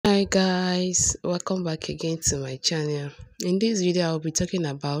Hi guys, welcome back again to my channel. In this video I'll be talking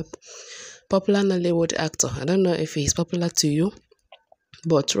about popular Nollywood actor. I don't know if he's popular to you,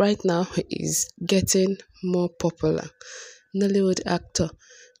 but right now he is getting more popular. Nollywood actor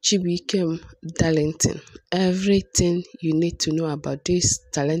Chibuikem Darlington. Everything you need to know about this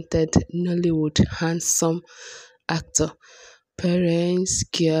talented Nollywood handsome actor. Parents,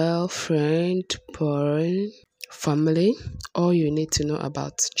 girlfriend, porn, family, all you need to know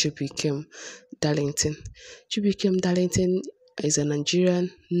about Chibuikem Darlington. Chibuikem Darlington is a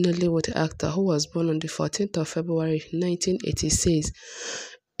Nigerian Nollywood actor who was born on the 14th of February 1986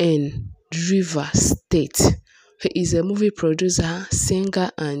 in Rivers State. He is a movie producer,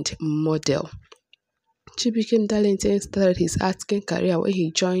 singer, and model. Chibuikem Darlington started his acting career when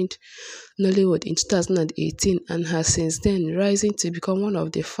he joined Nollywood in 2018 and has since then risen to become one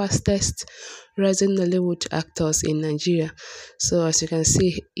of the fastest rising Nollywood actors in Nigeria. So as you can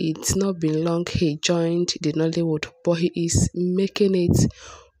see, it's not been long he joined the Nollywood, but he is making it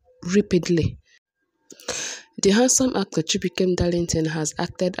rapidly. The handsome actor Chibuikem Darlington has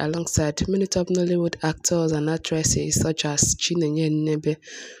acted alongside many top Nollywood actors and actresses such as Chibuikem,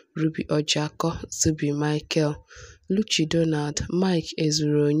 Ruby Ojako, Zubi Michael, Luchi Donald, Mike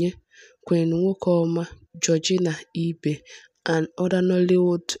Ezuronye, Queen Nwokoma, Georgina Ibe, and other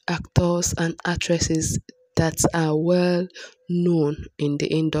Nollywood actors and actresses that are well known in the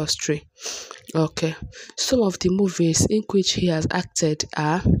industry. Okay, some of the movies in which he has acted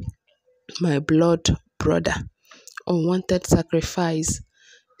are My Blood Brother, Unwanted Sacrifice,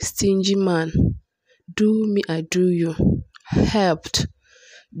 Stingy Man, Do Me I Do You, Helped,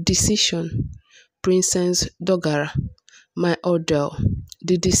 Decision, Princess Dogara, My Order,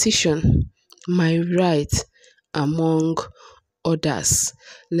 The Decision, My Right, among others.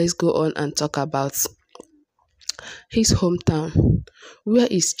 Let's go on and talk about his hometown. Where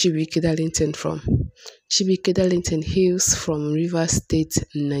is Chibuikem Darlington from? Chibuikem Darlington hails from Rivers State,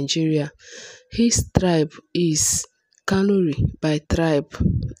 Nigeria. His tribe is Kanuri by tribe,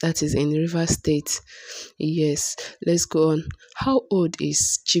 that is in Rivers State. Yes, let's go on. How old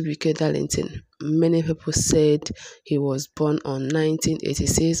is Chibuikem Darlington? Many people said he was born on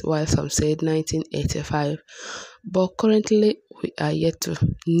 1986, while some said 1985. But currently, we are yet to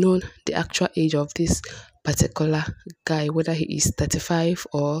know the actual age of this particular guy, whether he is 35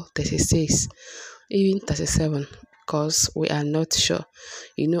 or 36, even 37. Because we are not sure.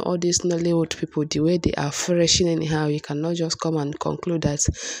 You know, all these Nollywood people, the way they are flourishing anyhow, you cannot just come and conclude that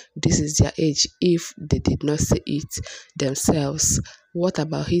this is their age if they did not say it themselves. What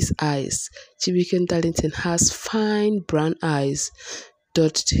about his eyes? Chibuikem Darlington has fine brown eyes.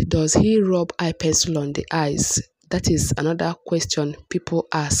 Does he rub eye pencil on the eyes? That is another question people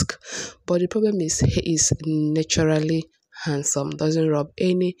ask. But the problem is he is naturally handsome, doesn't rub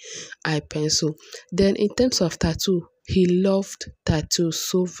any eye pencil. Then in terms of tattoo, he loved tattoo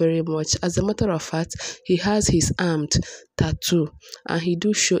so very much. As a matter of fact, he has his armed tattoo and he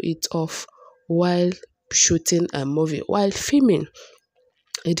do show it off while shooting a movie, while filming.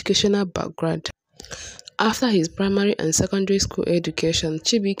 Educational background. After his primary and secondary school education,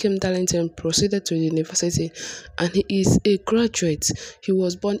 Chibuikem Darlington proceeded to university and he is a graduate. He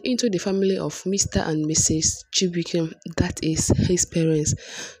was born into the family of Mr. and Mrs. Chibuikem, that is his parents.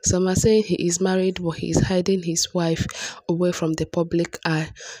 Some are saying he is married, but he is hiding his wife away from the public eye.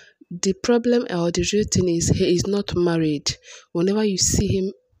 The problem or the real thing is he is not married. Whenever you see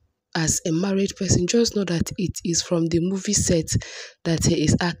him as a married person, just know that it is from the movie set that he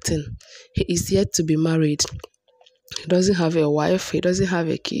is acting. He is yet to be married. He doesn't have a wife, he doesn't have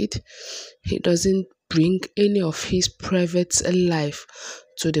a kid, he doesn't bring any of his private life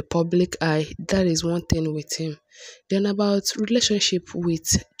to the public eye. That is one thing with him. Then about relationship with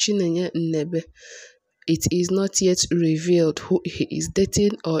Chibuikem, it is not yet revealed who he is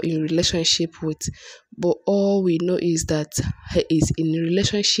dating or in relationship with, but all we know is that he is in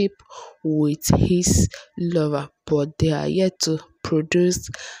relationship with his lover, but they are yet to produce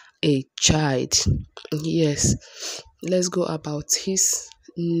a child. Yes, let's go about his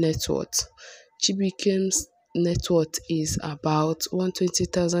net worth. Chibuikem's net worth is about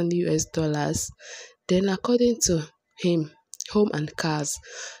 $120,000 US. Then according to him, home and cars,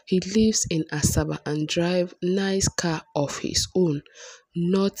 he lives in Asaba and drive nice car of his own,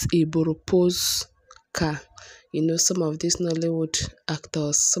 not a Boropos car. You know, some of these Nollywood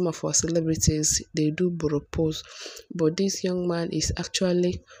actors, some of our celebrities, they do Boropos, but this young man is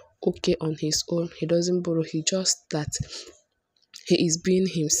actually okay on his own. He doesn't borrow, he just that he is being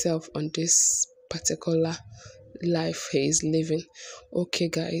himself on this particular life he is living. Okay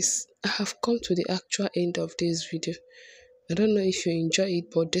guys, I have come to the actual end of this video. I don't know if you enjoy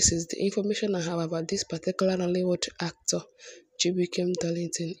it, but this is the information I have about this particular Nollywood actor, Chibuikem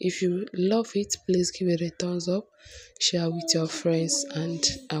Darlington. If you love it, please give it a thumbs up, share with your friends, and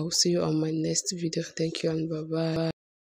I will see you on my next video. Thank you and bye bye.